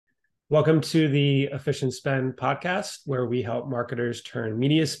Welcome to the Efficient Spend podcast, where we help marketers turn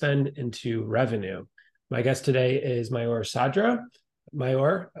media spend into revenue. My guest today is Maor Sadra.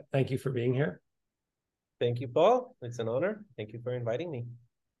 Maor, thank you for being here. Thank you, Paul. It's an honor. Thank you for inviting me.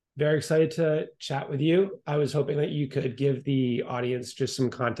 Very excited to chat with you. I was hoping that you could give the audience just some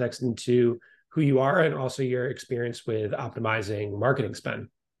context into who you are and also your experience with optimizing marketing spend.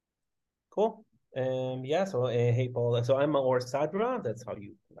 Cool. Hey, Paul. So I'm Maor Sadra. That's how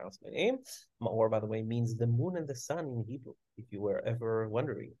you pronounce my name. Maor, by the way, means the moon and the sun in Hebrew, if you were ever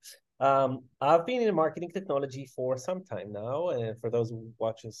wondering. I've been in marketing technology for some time now. And for those who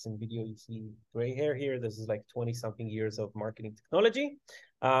watch us in video, you see gray hair here. This is like 20-something years of marketing technology.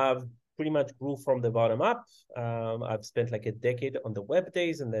 I've pretty much grew from the bottom up. I've spent like a decade on the web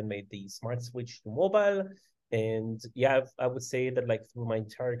days and then made the smart switch to mobile. And yeah, I would say that like through my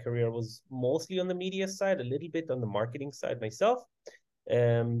entire career, I was mostly on the media side, a little bit on the marketing side myself.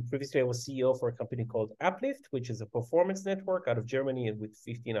 Previously, I was CEO for a company called Uplift, which is a performance network out of Germany and with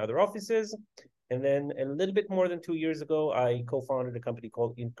 15 other offices. And then a little bit more than 2 years ago, I co-founded a company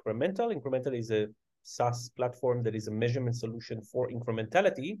called Incremental. Incremental is a SaaS platform that is a measurement solution for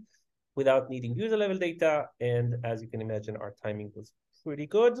incrementality without needing user level data. And as you can imagine, our timing was pretty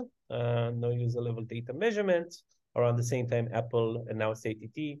good. No user level data measurement. Around the same time, Apple announced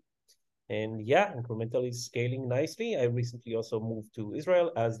ATT. And yeah, Incremental is scaling nicely. I recently also moved to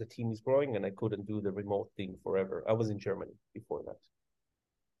Israel as the team is growing and I couldn't do the remote thing forever. I was in Germany before that.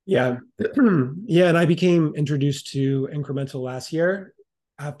 Yeah. Yeah. And I became introduced to Incremental last year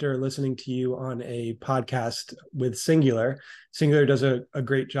after listening to you on a podcast with Singular. Singular does a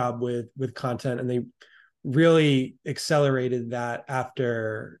great job with content, and they really accelerated that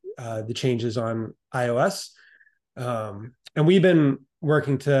after the changes on iOS. And we've been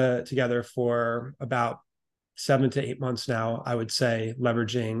working together for about 7 to 8 months now, I would say,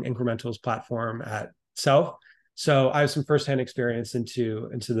 leveraging Incremental's platform at Self. So I have some firsthand experience into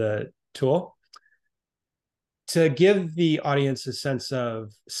the tool. To give the audience a sense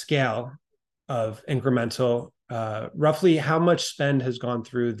of scale of Incremental, roughly how much spend has gone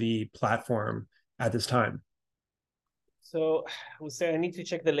through the platform at this time? So I would say I need to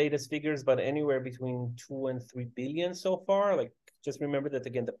check the latest figures, but anywhere between 2 and 3 billion so far. Like, just remember that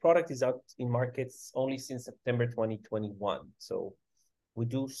again, the product is out in markets only since September 2021. So we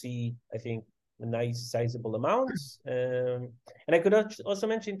do see, I think, a nice sizable amounts. And I could also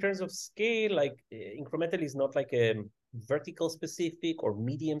mention in terms of scale, like Incremental is not like a vertical specific or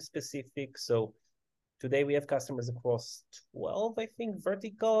medium specific. So today we have customers across 12, I think,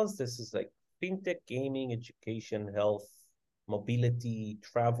 verticals. This is like fintech, gaming, education, health, mobility,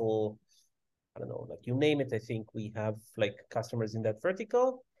 travel. I don't know, like you name it. I think we have like customers in that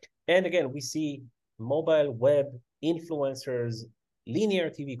vertical. And again, we see mobile, web, influencers, linear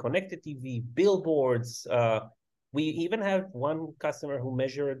TV, connected TV, billboards. We even have one customer who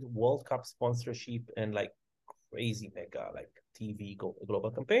measured World Cup sponsorship and like crazy mega like TV global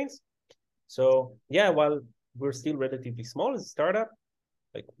campaigns. So yeah, while we're still relatively small as a startup,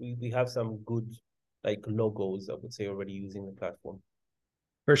 like we have some good like logos, I would say, already using the platform.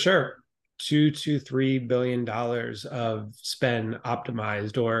 For sure. $2 to $3 billion of spend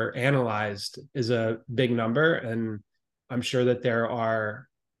optimized or analyzed is a big number. And I'm sure that there are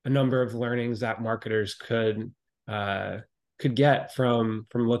a number of learnings that marketers could get from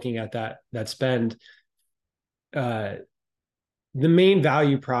looking at that spend. The main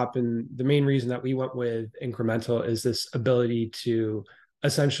value prop and the main reason that we went with Incremental is this ability to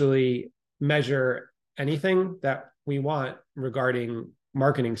essentially measure anything that we want regarding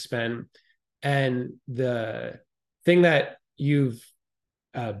marketing spend. And the thing that you've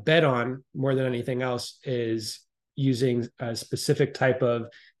bet on more than anything else is using a specific type of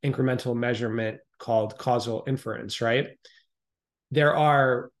incremental measurement called causal inference, right? There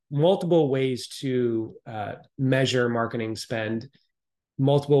are multiple ways to measure marketing spend,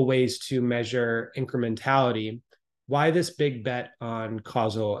 multiple ways to measure incrementality. Why this big bet on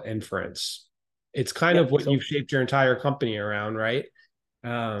causal inference? It's kind Yeah. of what So you've shaped your entire company around, right?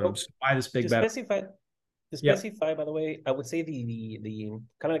 so So why this big to bet? specify to Yep. specify, by the way, I would say the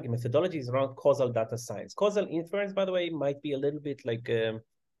kind of like methodology is around causal data science. Causal inference, by the way, might be a little bit like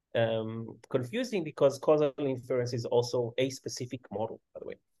confusing because causal inference is also a specific model, by the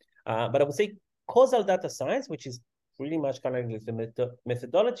way. But I would say causal data science, which is pretty much kind of like the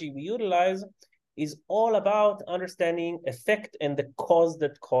methodology we utilize, is all about understanding effect and the cause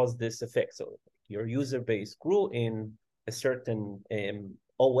that caused this effect. So your user base grew in a certain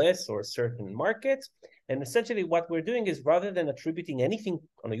OS or a certain market. And essentially what we're doing is rather than attributing anything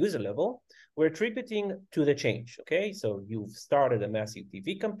on a user level, we're attributing to the change, okay? So you've started a massive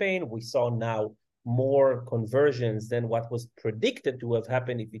TV campaign. We saw now more conversions than what was predicted to have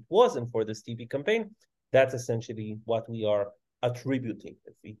happened if it wasn't for this TV campaign. That's essentially what we are attributing,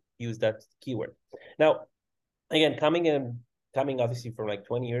 if we use that keyword. Now, again, coming obviously from like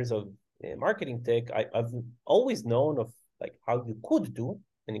 20 years of marketing tech, I've always known of like how you could do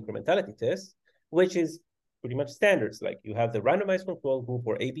an incrementality test, which is pretty much standards. Like you have the randomized control group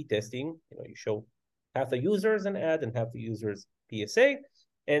or A/B testing. You show half the users an ad and half the users PSA,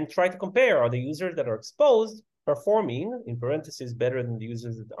 and try to compare, are the users that are exposed performing, in parentheses, better than the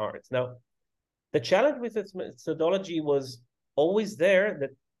users that aren't. Now, the challenge with this methodology was always there,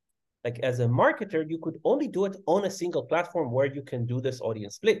 that like as a marketer, you could only do it on a single platform where you can do this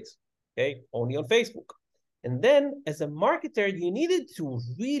audience split, okay? Only on Facebook. And then as a marketer, you needed to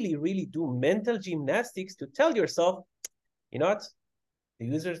really, really do mental gymnastics to tell yourself, you know what? The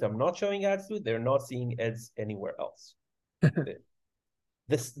users I'm not showing ads to, they're not seeing ads anywhere else.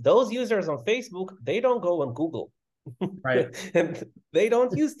 Those users on Facebook, they don't go on Google. Right. And they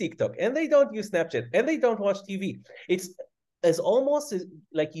don't use TikTok, and they don't use Snapchat, and they don't watch TV. It's as almost as,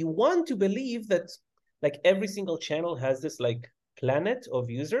 like you want to believe that like every single channel has this like planet of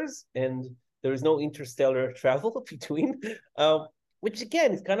users, and there is no interstellar travel between, which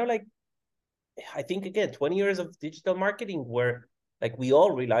again is kind of like, I think again, 20 years of digital marketing where like we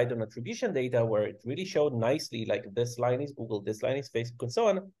all relied on attribution data, where it really showed nicely like this line is Google, this line is Facebook, and so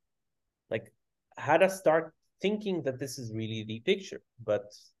on. Like had us start thinking that this is really the picture, but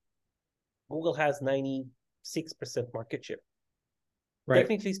Google has 96% market share. Right.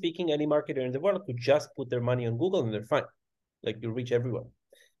 Technically speaking, any marketer in the world could just put their money on Google and they're fine. Like you reach everyone.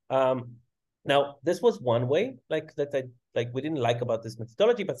 Now, this was one way, like that we didn't like about this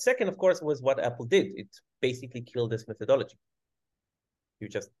methodology. But second, of course, was what Apple did. It basically killed this methodology. You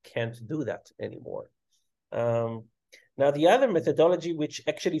just can't do that anymore. Now, the other methodology, which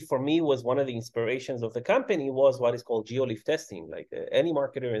actually for me was one of the inspirations of the company, was what is called geo-lift testing. Like any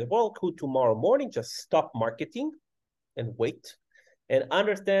marketer in the world could tomorrow morning just stop marketing and wait and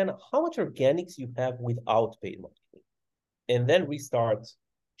understand how much organics you have without paid marketing. And then restart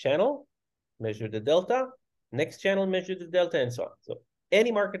channel, measure the delta, next channel, measure the delta, and so on. So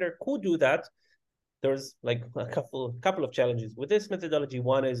any marketer could do that. There's like a couple of challenges with this methodology.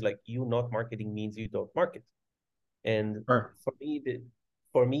 One is like you not marketing means you don't market. And sure.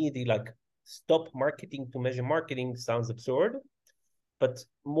 for me, the like stop marketing to measure marketing sounds absurd. But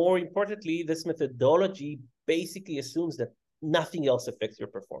more importantly, this methodology basically assumes that nothing else affects your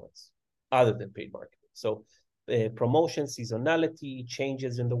performance other than paid marketing. So promotion, seasonality,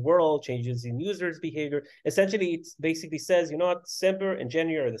 changes in the world, changes in users' behavior. Essentially, it basically says, you know what, December and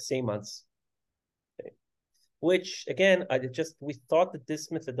January are the same months. Okay. Which, again, we thought that this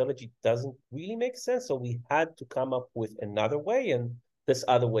methodology doesn't really make sense. So we had to come up with another way. And this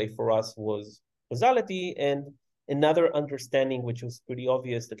other way for us was causality, and another understanding, which was pretty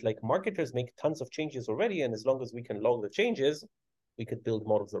obvious, that like marketers make tons of changes already. And as long as we can log the changes, we could build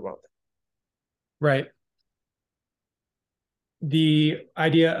models around them. Right. The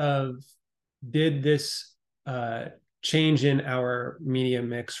idea of, did this change in our media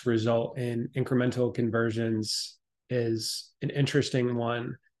mix result in incremental conversions, is an interesting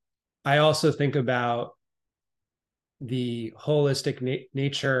one. I also think about the holistic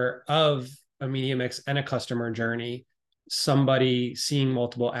nature of a media mix and a customer journey, somebody seeing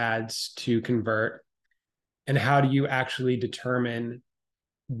multiple ads to convert, and how do you actually determine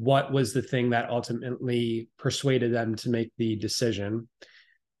what was the thing that ultimately persuaded them to make the decision.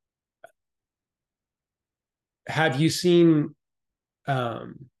 Have you seen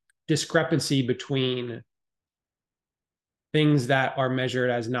discrepancy between things that are measured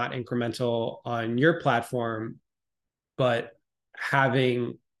as not incremental on your platform, but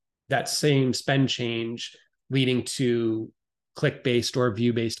having that same spend change leading to click-based or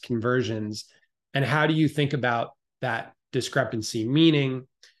view-based conversions? And how do you think about that discrepancy? Meaning,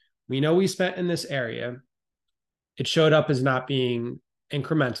 we know we spent in this area, it showed up as not being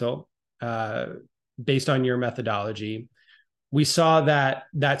incremental based on your methodology. We saw that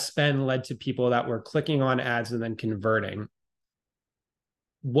that spend led to people that were clicking on ads and then converting.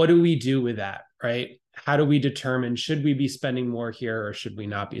 What do we do with that, right? How do we determine, should we be spending more here or should we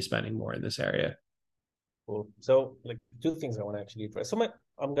not be spending more in this area? Cool. So like two things I want to actually address. So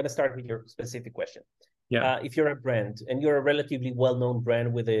I'm going to start with your specific question. Yeah. If you're a brand and you're a relatively well-known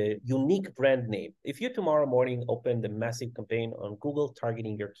brand with a unique brand name, if you tomorrow morning open the massive campaign on Google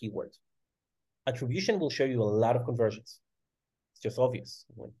targeting your keywords, attribution will show you a lot of conversions. It's just obvious.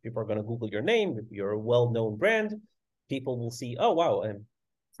 When people are going to Google your name, if you're a well-known brand, people will see, oh, wow,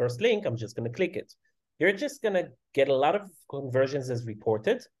 first link, I'm just going to click it. You're just going to get a lot of conversions as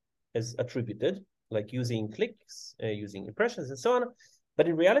reported, as attributed, like using clicks, using impressions, and so on. But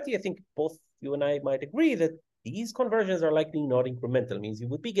in reality, I think both you and I might agree that these conversions are likely not incremental, means you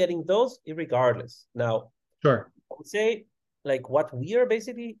would be getting those regardless. Now, Sure. I would say, like, what we are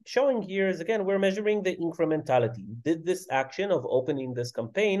basically showing here is, again, we're measuring the incrementality. Did this action of opening this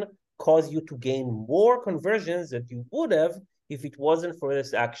campaign cause you to gain more conversions that you would have if it wasn't for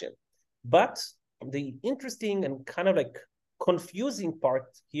this action? But the interesting and kind of like confusing part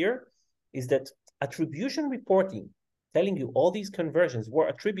here is that attribution reporting, telling you all these conversions were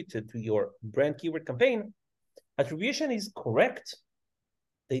attributed to your brand keyword campaign, attribution is correct.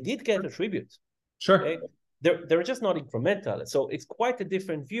 They did get attribute. Sure. Okay? They're just not incremental. So it's quite a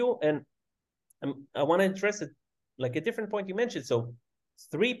different view. And I want to address it like a different point you mentioned. So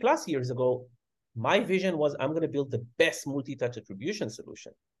 3+ years ago, my vision was I'm going to build the best multi-touch attribution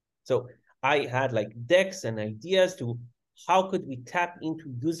solution. So I had like decks and ideas to how could we tap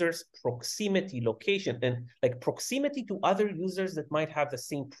into users' proximity location and like proximity to other users that might have the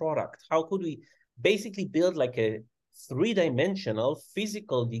same product. How could we basically build like a 3-dimensional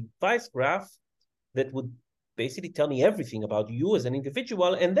physical device graph that would basically tell me everything about you as an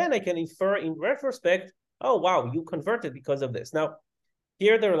individual, and then I can infer in retrospect, oh, wow, you converted because of this. Now,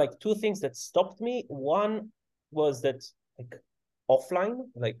 here there are like two things that stopped me. One was that like offline,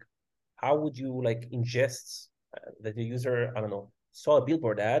 like how would you like ingest that the user, I don't know, saw a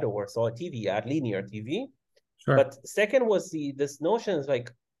billboard ad or saw a TV ad, linear TV. Sure. But second was this notion is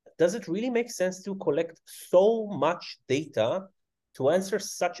like, does it really make sense to collect so much data to answer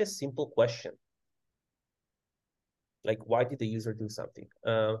such a simple question? Like, why did the user do something?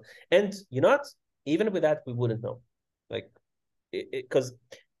 And you know what? Even with that, we wouldn't know. Like, because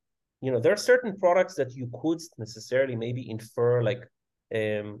there are certain products that you could necessarily maybe infer like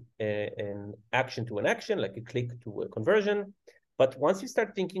an action to an action, like a click to a conversion. But once you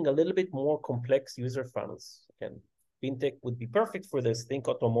start thinking a little bit more complex user funnels, and fintech would be perfect for this. Think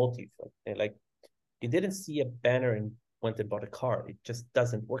automotive, like you didn't see a banner and went and bought a car. It just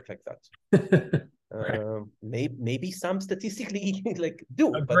doesn't work like that. Right. Maybe some statistically like do,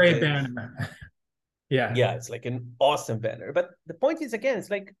 A but great banner. Yeah. yeah, it's like an awesome banner. But the point is, again, it's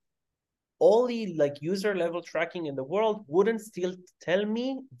like all the like user level tracking in the world wouldn't still tell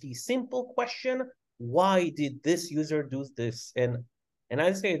me the simple question, why did this user do this? And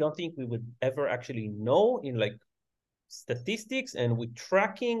I say I don't think we would ever actually know in like statistics and with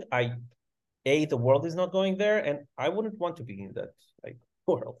tracking. The world is not going there, and I wouldn't want to be in that like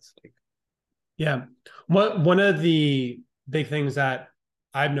world. Like, Yeah. One of the big things that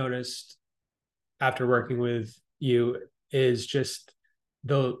I've noticed after working with you is just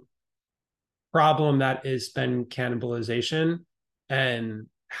the problem that is spend cannibalization and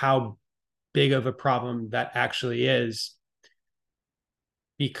how big of a problem that actually is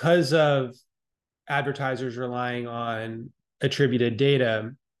because of advertisers relying on attributed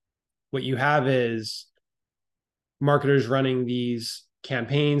data. What you have is marketers running these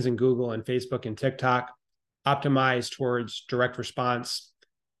campaigns in Google and Facebook and TikTok optimized towards direct response.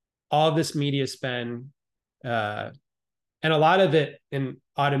 All of this media spend, and a lot of it in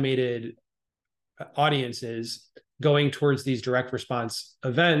automated audiences going towards these direct response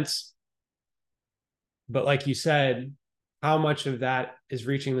events. But like you said, how much of that is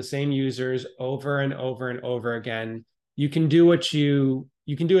reaching the same users over and over and over again? You can do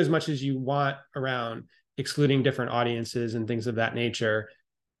as much as you want around excluding different audiences and things of that nature.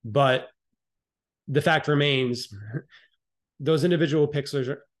 But the fact remains, those individual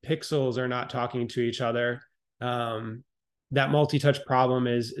pixels are not talking to each other. That multi-touch problem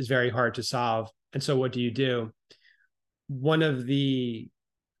is very hard to solve. And so what do? One of the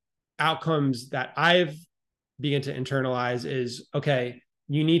outcomes that I've begun to internalize is, okay,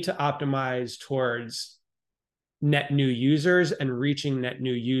 you need to optimize towards net new users and reaching net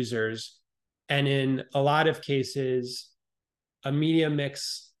new users. And in a lot of cases, a media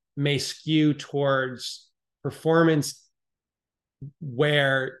mix may skew towards performance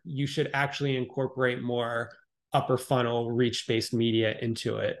where you should actually incorporate more upper funnel reach-based media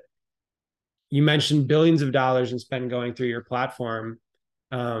into it. You mentioned billions of dollars in spend going through your platform.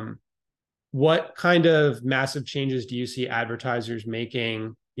 What kind of massive changes do you see advertisers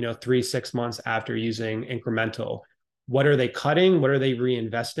making, 3-6 months after using Incremental? What are they cutting? What are they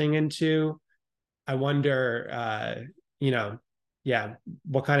reinvesting into? I wonder,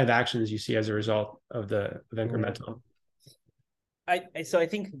 what kind of actions you see as a result of Incremental? So I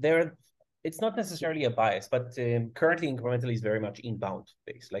think it's not necessarily a bias, but currently Incremental is very much inbound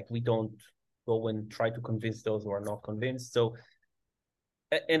based. Like we don't go and try to convince those who are not convinced. So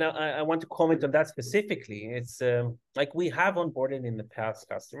and I want to comment on that specifically. It's like we have onboarded in the past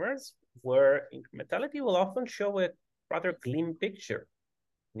customers where incrementality will often show a rather glim picture.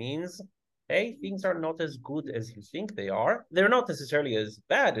 Means, hey, things are not as good as you think they are. They're not necessarily as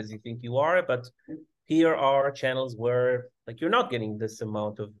bad as you think you are, but here are channels where like you're not getting this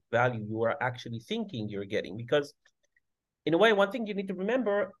amount of value you are actually thinking you're getting. Because in a way, one thing you need to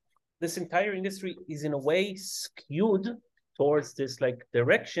remember, this entire industry is in a way skewed towards this like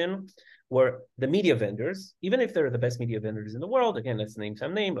direction where the media vendors, even if they're the best media vendors in the world, again, let's name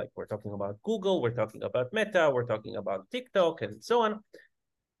some name, like we're talking about Google, we're talking about Meta, we're talking about TikTok and so on.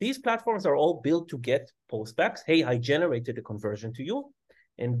 These platforms are all built to get postbacks. Hey, I generated a conversion to you.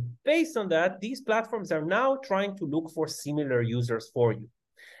 And based on that, these platforms are now trying to look for similar users for you.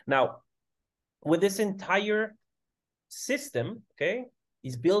 Now, with this entire system, okay,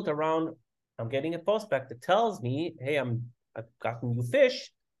 is built around, I'm getting a postback that tells me, hey, I've gotten you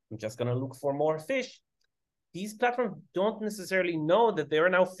fish. I'm just gonna look for more fish. These platforms don't necessarily know that they're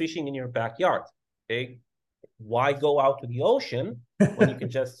now fishing in your backyard. Okay, why go out to the ocean when you can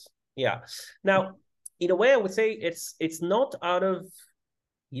just, yeah. Now, in a way, I would say it's not out of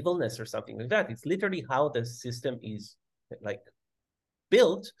evilness or something like that. It's literally how the system is like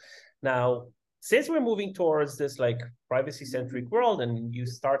built. Now, since we're moving towards this like privacy-centric world and you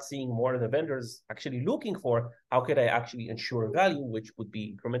start seeing more of the vendors actually looking for how could I actually ensure value, which would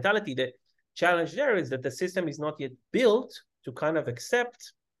be incrementality, the challenge there is that the system is not yet built to kind of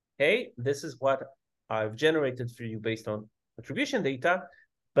accept, hey, this is what I've generated for you based on attribution data,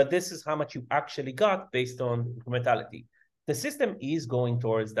 but this is how much you actually got based on incrementality. The system is going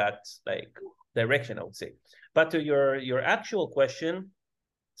towards that like direction, I would say. But to your actual question,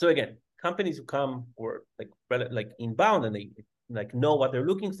 so again, companies who come or like inbound and they like know what they're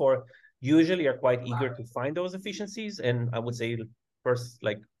looking for usually are quite eager to find those efficiencies. And I would say first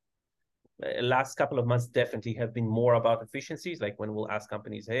like last couple of months definitely have been more about efficiencies. Like when we'll ask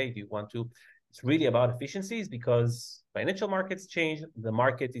companies, hey, do you want to? It's really about efficiencies because financial markets change. The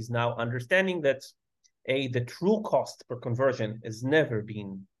market is now understanding that the true cost per conversion has never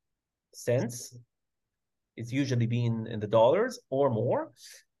been cents. It's usually been in the dollars or more.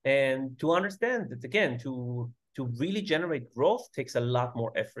 And to understand that, again, to really generate growth takes a lot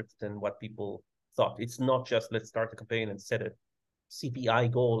more effort than what people thought. It's not just let's start a campaign and set a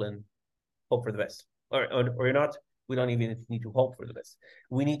CPI goal and hope for the best. Or not, we don't even need to hope for the best.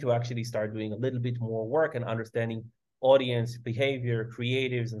 We need to actually start doing a little bit more work and understanding audience behavior,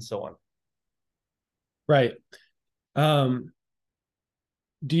 creatives, and so on. Right.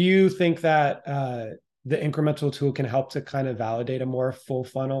 Do you think that the incremental tool can help to kind of validate a more full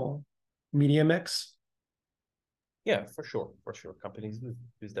funnel media mix? Yeah, for sure. For sure. Companies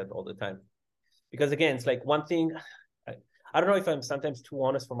use that all the time. Because again, it's like one thing, I don't know if I'm sometimes too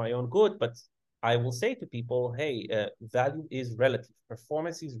honest for my own good, but I will say to people, hey, value is relative.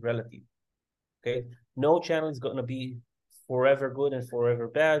 Performance is relative. Okay. No channel is going to be forever good and forever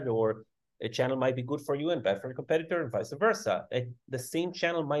bad, or a channel might be good for you and bad for your competitor and vice versa. The same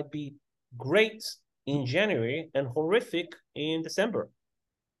channel might be great in January and horrific in December.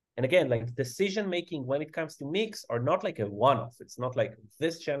 And again, like decision-making when it comes to mix are not like a one-off. It's not like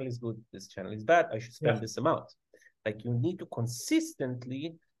this channel is good, this channel is bad, I should spend this amount. Like you need to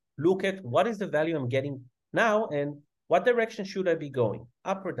consistently look at what is the value I'm getting now and what direction should I be going?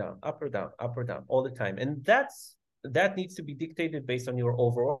 Up or down, up or down, up or down, all the time. And that needs to be dictated based on your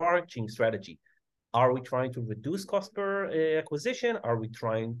overarching strategy. Are we trying to reduce cost per acquisition? Are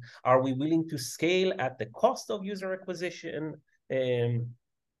we willing to scale at the cost of user acquisition?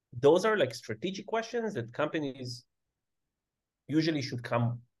 Those are like strategic questions that companies usually should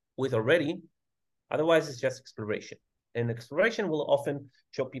come with already. Otherwise, it's just exploration. And exploration will often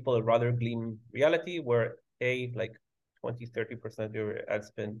show people a rather gleam reality where like 20, 30% of your ad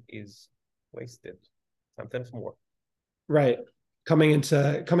spend is wasted, sometimes more. Right. Coming into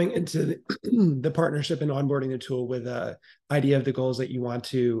the partnership and onboarding the tool with an idea of the goals that you want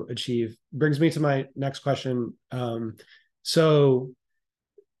to achieve brings me to my next question. So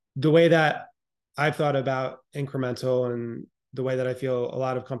the way that I've thought about incremental and the way that I feel a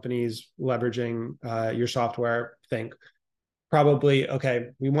lot of companies leveraging your software think probably, okay,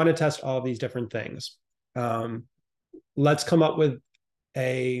 we want to test all of these different things. Let's come up with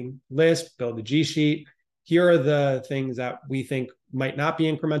a list, build a G sheet. Here are the things that we think might not be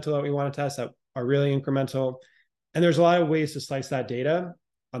incremental that we want to test that are really incremental. And there's a lot of ways to slice that data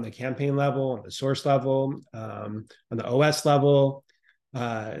on the campaign level, on the source level, on the OS level,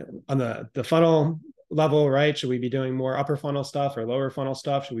 on the funnel level, right? Should we be doing more upper funnel stuff or lower funnel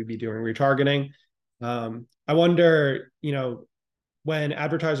stuff? Should we be doing retargeting? I wonder, when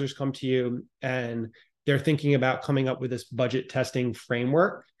advertisers come to you and they're thinking about coming up with this budget testing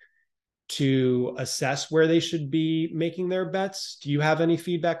framework to assess where they should be making their bets, do you have any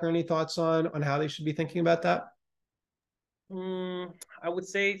feedback or any thoughts on how they should be thinking about that? I would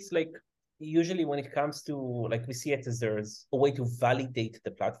say it's like usually when it comes to like we see it as there's a way to validate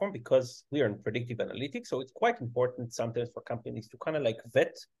the platform because we are in predictive analytics. So it's quite important sometimes for companies to kind of like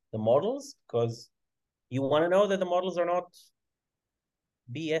vet the models because you want to know that the models are not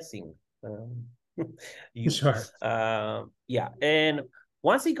BSing you. Sure. Yeah. And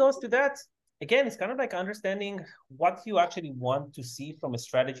once it goes to that, again, it's kind of like understanding what you actually want to see from a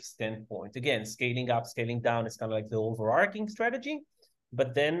strategy standpoint. Again, scaling up, scaling down is kind of like the overarching strategy.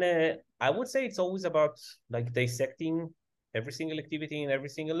 But then I would say it's always about like dissecting every single activity in every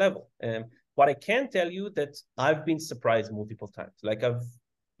single level. What I can tell you that I've been surprised multiple times. Like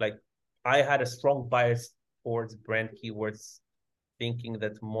I had a strong bias towards brand keywords, thinking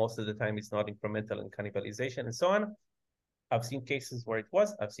that most of the time it's not incremental and cannibalization and so on. I've seen cases where it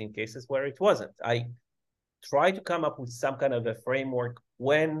was, I've seen cases where it wasn't. I try to come up with some kind of a framework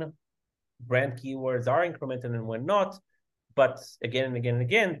when brand keywords are incremental and when not. But again and again and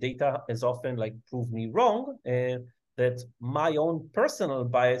again, data has often like proved me wrong, and that my own personal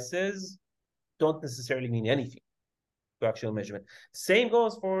biases don't necessarily mean anything to actual measurement. Same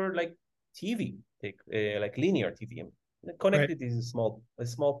goes for like TV, like linear TV. Right. Connected is a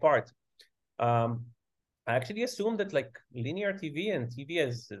small part. Um, I actually assume that like linear TV and TV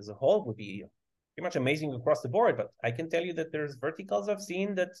as a whole would be pretty much amazing across the board. But I can tell you that there's verticals I've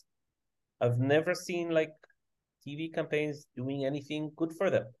seen that I've never seen like TV campaigns doing anything good for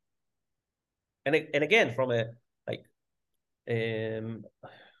them. And again, from a like um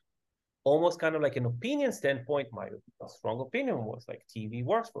almost kind of like an opinion standpoint, my strong opinion was like TV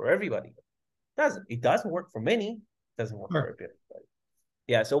works for everybody. It doesn't work for many, it doesn't work for Sure. everybody.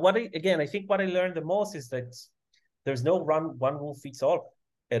 Yeah. So I think what I learned the most is that there's no one rule fits all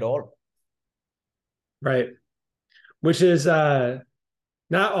at all. Right. Which is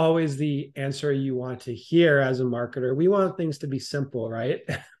not always the answer you want to hear as a marketer. We want things to be simple, right?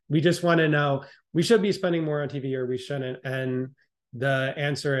 We just want to know we should be spending more on TV or we shouldn't. And the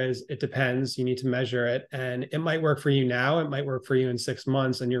answer is it depends. You need to measure it. And it might work for you now. It might work for you in 6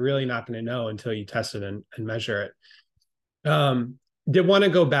 months. And you're really not going to know until you test it and measure it. Did want to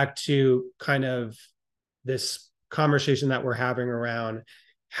go back to kind of this conversation that we're having around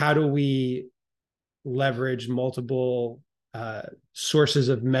how do we leverage multiple sources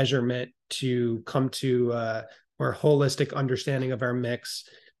of measurement to come to a more holistic understanding of our mix.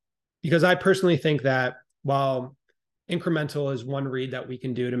 Because I personally think that while incremental is one read that we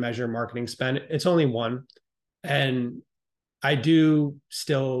can do to measure marketing spend, it's only one. And I do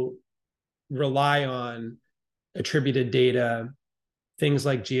still rely on attributed data, things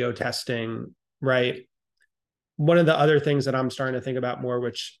like geo testing, right? One of the other things that I'm starting to think about more,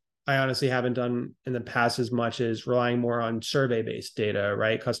 which I honestly haven't done in the past as much, is relying more on survey-based data,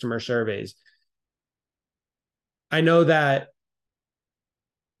 right? Customer surveys. I know that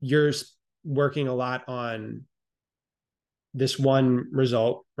you're working a lot on this one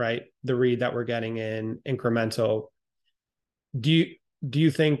result, right? The read that we're getting in incremental. Do you do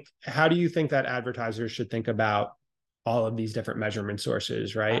you think how do you think that advertisers should think about all of these different measurement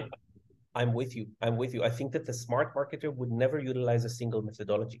sources, I, right? I'm with you. I'm with you. I think that the smart marketer would never utilize a single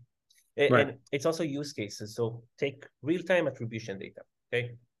methodology. Right. And it's also use cases. So take real-time attribution data.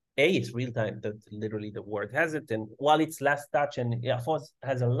 Okay. It's real time. That's literally the word has it. And while it's last touch and yeah, of course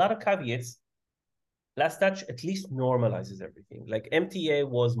has a lot of caveats, last touch at least normalizes everything. Like MTA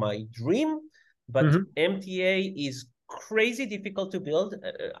was my dream, but Mm-hmm. MTA is crazy difficult to build.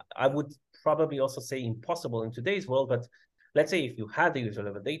 I would probably also say impossible in today's world, but let's say if you had the user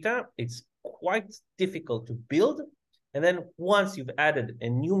level data, it's quite difficult to build. And then once you've added a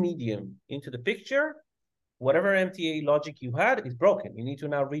new medium into the picture, whatever MTA logic you had is broken. You need to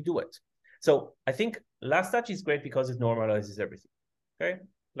now redo it. So I think last touch is great because it normalizes everything. Okay.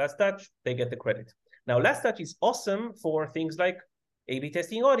 Last touch, they get the credit. Now, last touch is awesome for things like A/B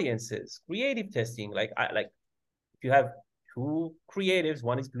testing audiences, creative testing. Like if you have two creatives,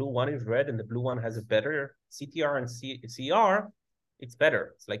 one is blue, one is red, and the blue one has a better CTR and CR, it's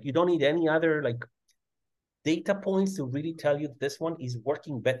better. It's like you don't need any other like data points to really tell you this one is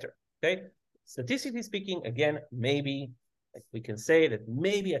working better. Okay. Statistically speaking, again, maybe like we can say that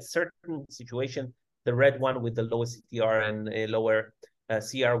maybe at certain situation, the red one with the lowest CTR and a lower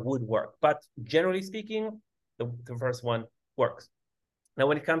CR would work. But generally speaking, the first one works. Now,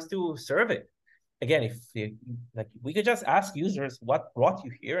 when it comes to survey, again, if like we could just ask users what brought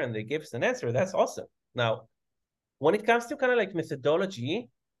you here and they give us an answer, that's awesome. Now, when it comes to kind of like methodology,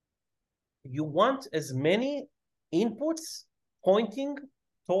 you want as many inputs pointing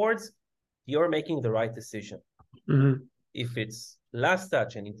towards you're making the right decision. Mm-hmm. If it's last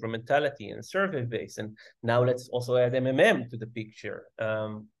touch and incrementality and survey base, and now let's also add MMM to the picture,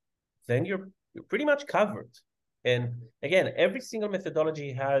 then you're pretty much covered. And again, every single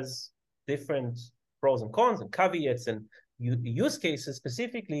methodology has different pros and cons and caveats and use cases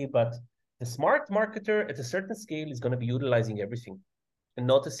specifically, but the smart marketer at a certain scale is going to be utilizing everything and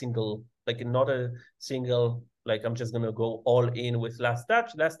not a single, like I'm just going to go all in with last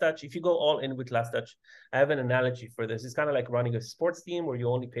touch. Last touch, if you go all in with last touch, I have an analogy for this. It's kind of like running a sports team where you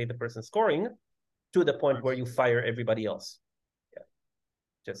only pay the person scoring to the point where you fire everybody else. Yeah,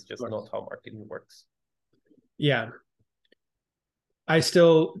 just not how marketing works. Yeah.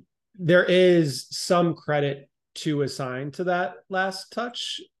 There is some credit to assign to that last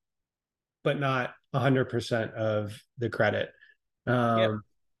touch, but not 100% of the credit.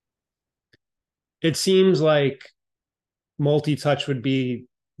 It seems like multi-touch would be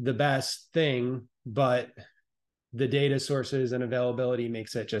the best thing, but the data sources and availability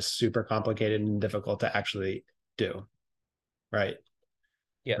makes it just super complicated and difficult to actually do. Right.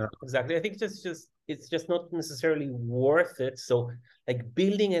 Yeah, exactly. I think it's just not necessarily worth it. So like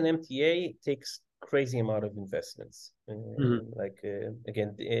building an MTA takes crazy amount of investments.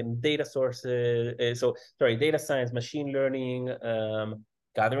 Again, data sources. Data science, machine learning,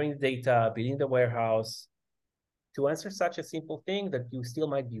 gathering data, building the warehouse to answer such a simple thing that you still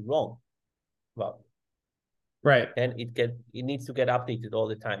might be wrong about. Right. And it needs to get updated all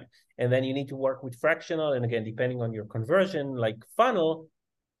the time. And then you need to work with fractional. And again, depending on your conversion, like funnel,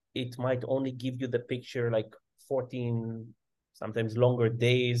 it might only give you the picture like 14, sometimes longer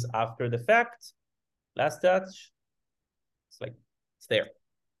days after the fact. Last touch, it's there.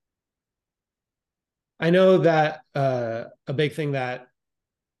 I know that a big thing that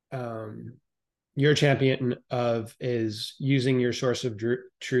you're a champion of is using your source of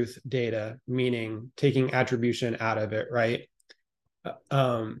truth data, meaning taking attribution out of it, right?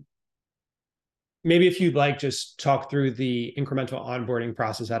 Maybe if you'd like, just talk through the incremental onboarding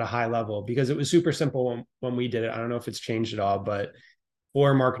process at a high level, because it was super simple when we did it. I don't know if it's changed at all, but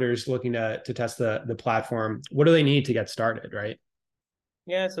for marketers looking to test the platform, what do they need to get started, right?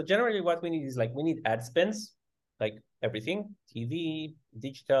 Yeah, so generally what we need is we need ad spends, like everything, TV,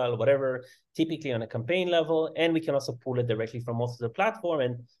 digital, whatever, typically on a campaign level. And we can also pull it directly from most of the platform.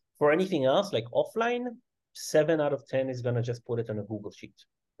 And for anything else, like offline, 7 out of 10 is going to just put it on a Google Sheet.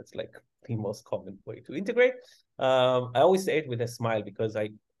 That's like the most common way to integrate. I always say it with a smile because I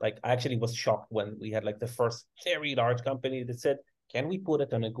actually was shocked when we had the first very large company that said, can we put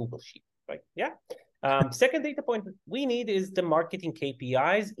it on a Google Sheet? Yeah. Second data point we need is the marketing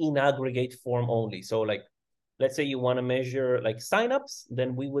KPIs in aggregate form only. So let's say you want to measure signups,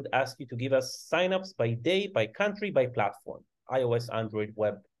 then we would ask you to give us signups by day, by country, by platform, iOS, Android,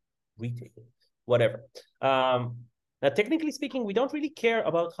 web, retail, whatever. Now, technically speaking, we don't really care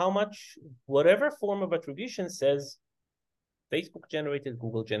about how much whatever form of attribution says Facebook generated,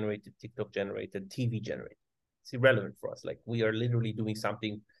 Google generated, TikTok generated, TV generated. It's irrelevant for us. We are literally doing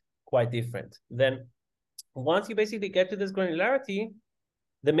something quite different. Then once you basically get to this granularity,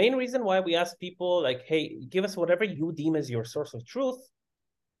 the main reason why we ask people hey, give us whatever you deem as your source of truth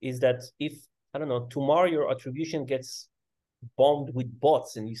is that if, I don't know, tomorrow your attribution gets bombed with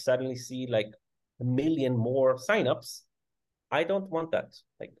bots and you suddenly see 1 million more signups, I don't want that.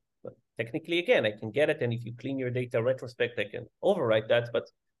 Technically, again, I can get it. And if you clean your data retrospect, I can overwrite that. But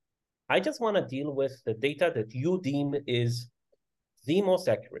I just want to deal with the data that you deem is the most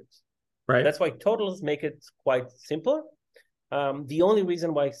accurate. Right. That's why totals make it quite simple. The only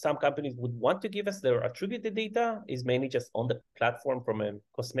reason why some companies would want to give us their attributed data is mainly just on the platform from a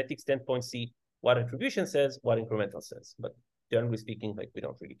cosmetic standpoint, see what attribution says, what incremental says. But generally speaking, we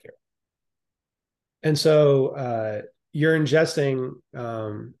don't really care. And so you're ingesting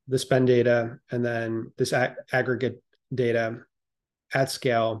the spend data and then this aggregate data at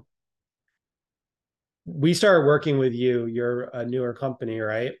scale. We started working with you. You're a newer company,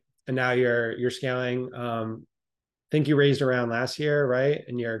 right? And now you're scaling. I think you raised around last year, right?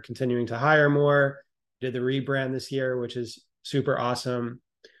 And you're continuing to hire more. Did the rebrand this year, which is super awesome.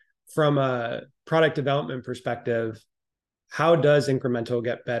 From a product development perspective, how does incremental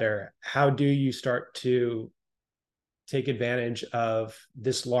get better? How do you start to take advantage of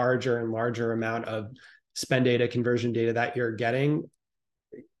this larger and larger amount of spend data, conversion data that you're getting?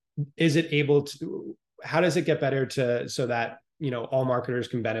 Is it able to, how does it get better so that all marketers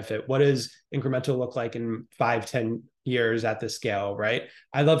can benefit? What does incremental look like in 5-10 years at this scale, right?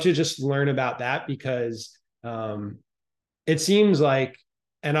 I'd love to just learn about that, because Um, it seems like,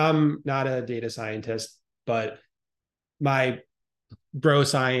 and I'm not a data scientist, but my bro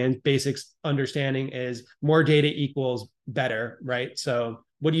science basics understanding is more data equals better, right? So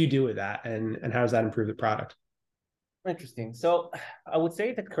what do you do with that, and how does that improve the product? Interesting. So I would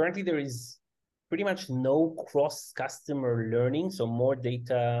say that currently there is pretty much no cross customer learning. So more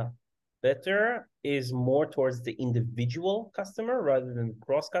data better is more towards the individual customer rather than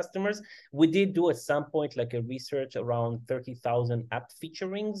cross customers. We did do at some point like a research around 30,000 app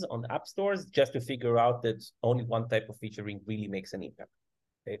featurings on app stores just to figure out that only one type of featuring really makes an impact.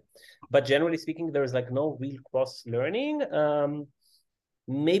 Okay. But generally speaking, there's like no real cross learning.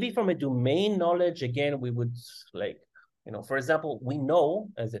 Maybe from a domain knowledge, again, we would like, for example, we know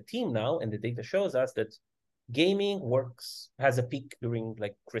as a team now, and the data shows us that gaming has a peak during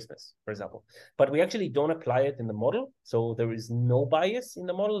like Christmas, for example, but we actually don't apply it in the model. So there is no bias in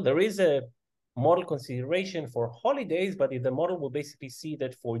the model. There is a model consideration for holidays, but if the model will basically see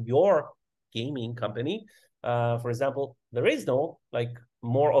that for your gaming company, for example, there is no like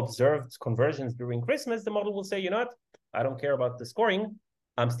more observed conversions during Christmas, the model will say, you know what, I don't care about the scoring.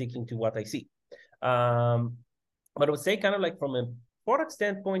 I'm sticking to what I see. But I would say kind of like from a product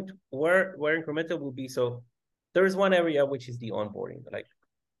standpoint, where incremental will be. So there is one area which is the onboarding. Like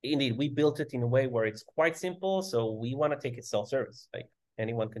indeed, we built it in a way where it's quite simple. So we want to take it self-service. Like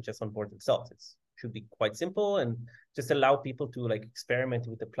anyone can just onboard themselves. It should be quite simple and just allow people to like experiment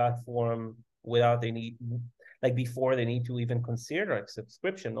with the platform without any like before they need to even consider like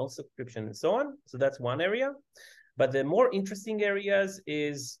subscription, no subscription, and so on. So that's one area. But the more interesting areas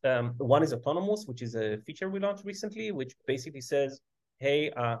is one is autonomous, which is a feature we launched recently, which basically says,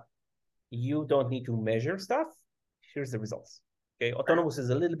 hey, you don't need to measure stuff. Here's the results. Okay, autonomous is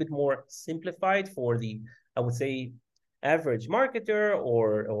a little bit more simplified for the, I would say, average marketer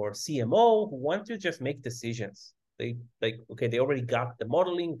or CMO who want to just make decisions. They like, okay, they already got the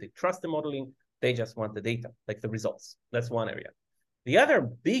modeling, they trust the modeling, they just want the data, like the results. That's one area. The other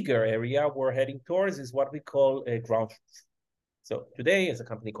bigger area we're heading towards is what we call a ground truth. So today, as a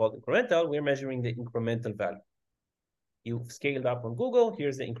company called Incremental, we're measuring the incremental value. You've scaled up on Google,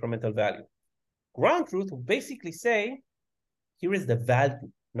 here's the incremental value. Ground truth will basically say, here is the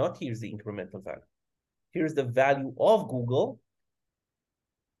value, not here's the incremental value. Here's the value of Google.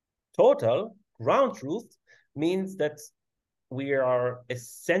 Total ground truth means that we are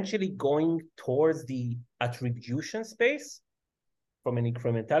essentially going towards the attribution space from an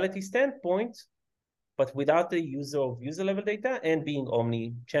incrementality standpoint, but without the user level data and being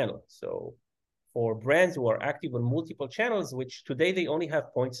omni-channel. So for brands who are active on multiple channels, which today they only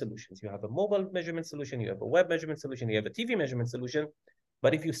have point solutions. You have a mobile measurement solution, you have a web measurement solution, you have a TV measurement solution.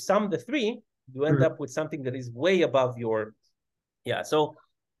 But if you sum the three, you end up with something that is way above your, so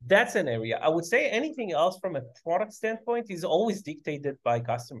that's an area. I would say anything else from a product standpoint is always dictated by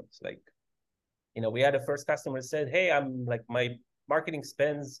customers. Like, we had a first customer said, hey, I'm like, my marketing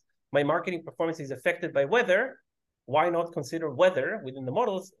performance is affected by weather. Why not consider weather within the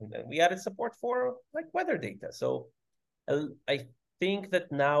models? And then we added support for like weather data. So I think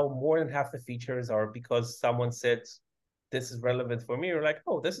that now more than half the features are because someone said, this is relevant for me. You're like,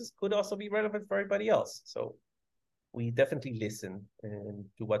 oh, could also be relevant for everybody else. So we definitely listen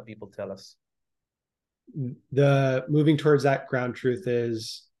to what people tell us. The moving towards that ground truth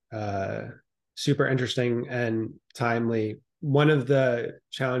is super interesting and timely. One of the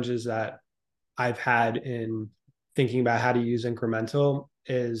challenges that I've had in thinking about how to use incremental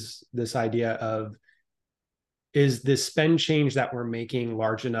is this idea of, is the spend change that we're making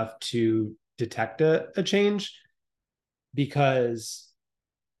large enough to detect a change? Because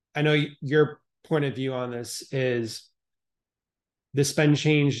I know your point of view on this is the spend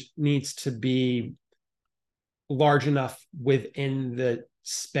change needs to be large enough within the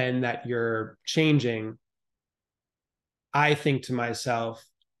spend that you're changing. I think to myself,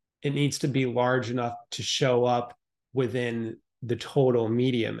 it needs to be large enough to show up within the total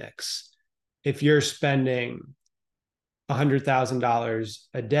media mix. If you're spending $100,000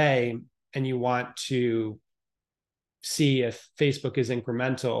 a day and you want to see if Facebook is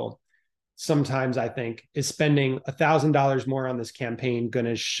incremental, sometimes I think, is spending $1,000 more on this campaign going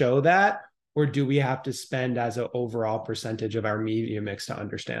to show that? Or do we have to spend as an overall percentage of our media mix to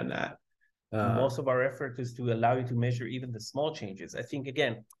understand that? Most of our effort is to allow you to measure even the small changes. I think,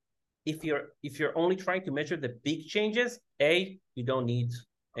 again, if you're only trying to measure the big changes, you don't need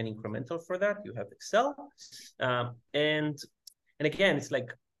an incremental for that. You have Excel. And again, it's like,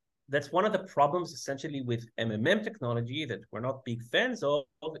 that's one of the problems essentially with MMM technology that we're not big fans of,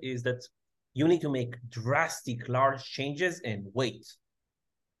 is that you need to make drastic large changes and wait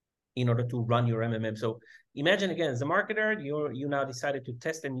in order to run your MMM. So imagine again, as a marketer, you now decided to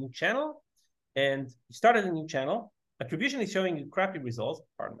test a new channel, and you started a new channel. Attribution is showing you crappy results.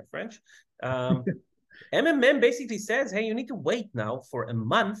 Pardon my French. MMM basically says, hey, you need to wait now for a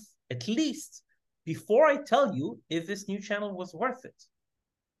month at least before I tell you if this new channel was worth it.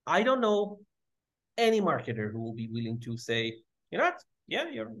 I don't know any marketer who will be willing to say, you know what? Yeah,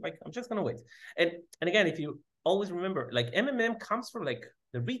 you're like, I'm just gonna wait. And again, if you always remember, like MMM comes from like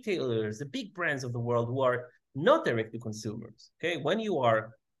the retailers, the big brands of the world who are not direct to consumers. Okay, when you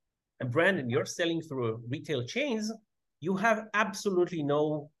are a brand and you're selling through retail chains, you have absolutely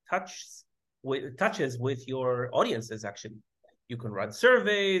no touches with your audiences. Actually, you can run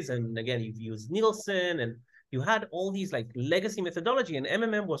surveys, and again, you've used Nielsen, and you had all these like legacy methodology, and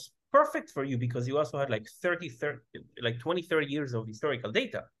MMM was perfect for you because you also had like 20, 30 years of historical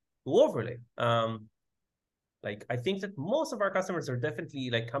data to overlay. Like I think that most of our customers are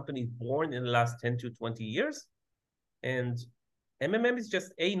definitely like companies born in the last 10 to 20 years. And MMM is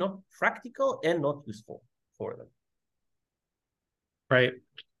just not practical and not useful for them. Right.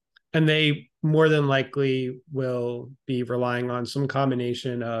 And they more than likely will be relying on some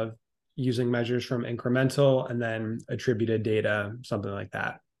combination of using measures from incremental and then attributed data, something like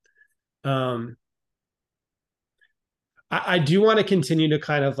that. I do want to continue to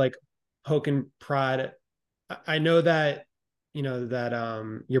kind of like poke and prod. I know that,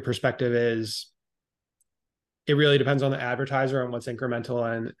 your perspective is it really depends on the advertiser on what's incremental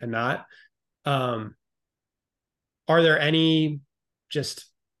and not. Are there any just,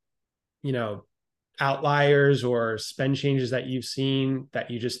 outliers or spend changes that you've seen that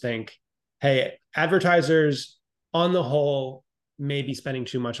you just think, hey, advertisers on the whole may be spending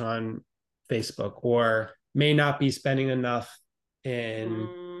too much on Facebook or may not be spending enough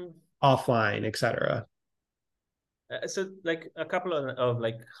in offline, et cetera? So like a couple of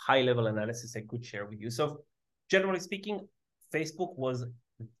like high level analysis I could share with you. So generally speaking, Facebook was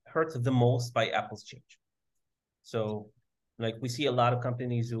hurt the most by Apple's change. So like we see a lot of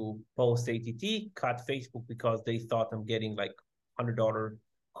companies who post ATT cut Facebook because they thought I'm getting like $100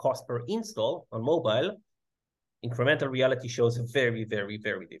 cost per install on mobile. Incremental reality shows a very, very,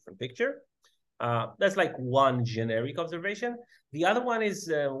 very different picture. That's like one generic observation. The other one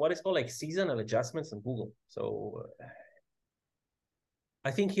is what is called like seasonal adjustments on Google. So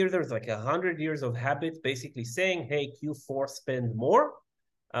I think here there's like 100 years of habit basically saying, hey, Q4 spend more.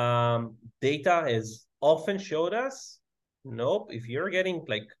 Data has often showed us, nope, if you're getting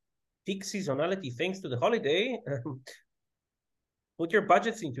like peak seasonality thanks to the holiday, put your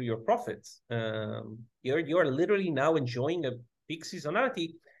budgets into your profits. You're literally now enjoying a peak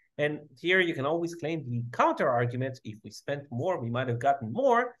seasonality. And here you can always claim the counter argument. If we spent more, we might have gotten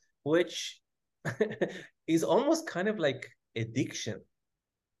more, which is almost kind of like addiction.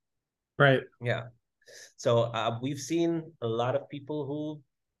 Right. Yeah. So we've seen a lot of people who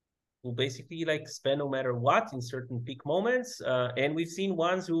basically like spend no matter what in certain peak moments. And we've seen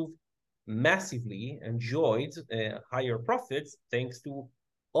ones who've massively enjoyed higher profits thanks to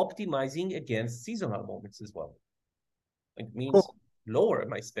optimizing against seasonal moments as well. It means lower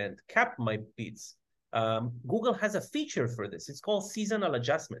my spend, cap my bids. Google has a feature for this. It's called seasonal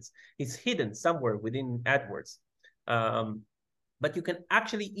adjustments. It's hidden somewhere within AdWords. But you can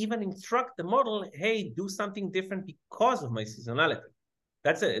actually even instruct the model, hey, do something different because of my seasonality.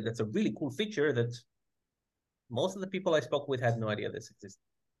 That's a really cool feature that most of the people I spoke with had no idea this existed.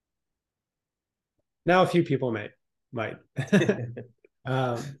 Now a few people might.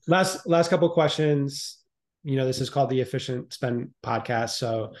 Last couple of questions. This is called the Efficient Spend Podcast.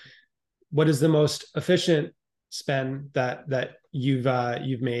 So, what is the most efficient spend that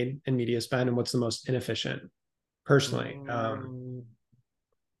you've made in media spend, and what's the most inefficient, personally?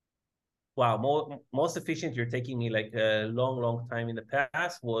 Wow, most efficient. You're taking me like a long time in the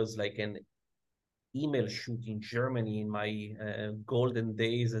past was like an email shoot in Germany in my golden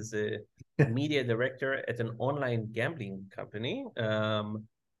days as a media director at an online gambling company.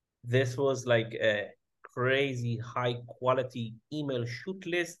 This was like a crazy high quality email shoot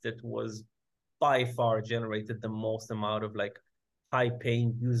list that was by far generated the most amount of like high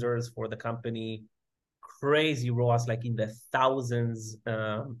paying users for the company. Crazy ROAS, like in the thousands,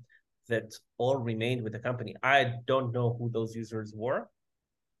 that all remained with the company. I don't know who those users were.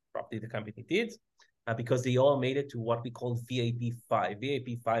 Probably the company did. Because they all made it to what we call VAP 5.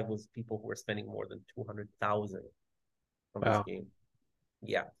 VAP 5 was people who were spending more than 200,000 on this game.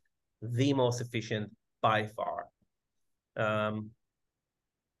 Yeah, the most efficient by far.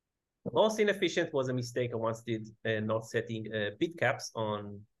 Most inefficient was a mistake I once did, not setting bid caps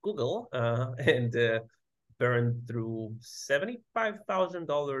on Google. And burned through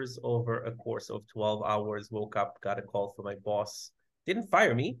 $75,000 over a course of 12 hours. Woke up, got a call from my boss. Didn't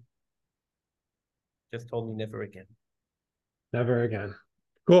fire me, just told me never again. Never again.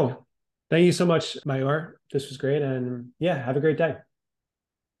 Cool. Thank you so much, Mayor. This was great. And yeah, have a great day.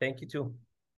 Thank you too.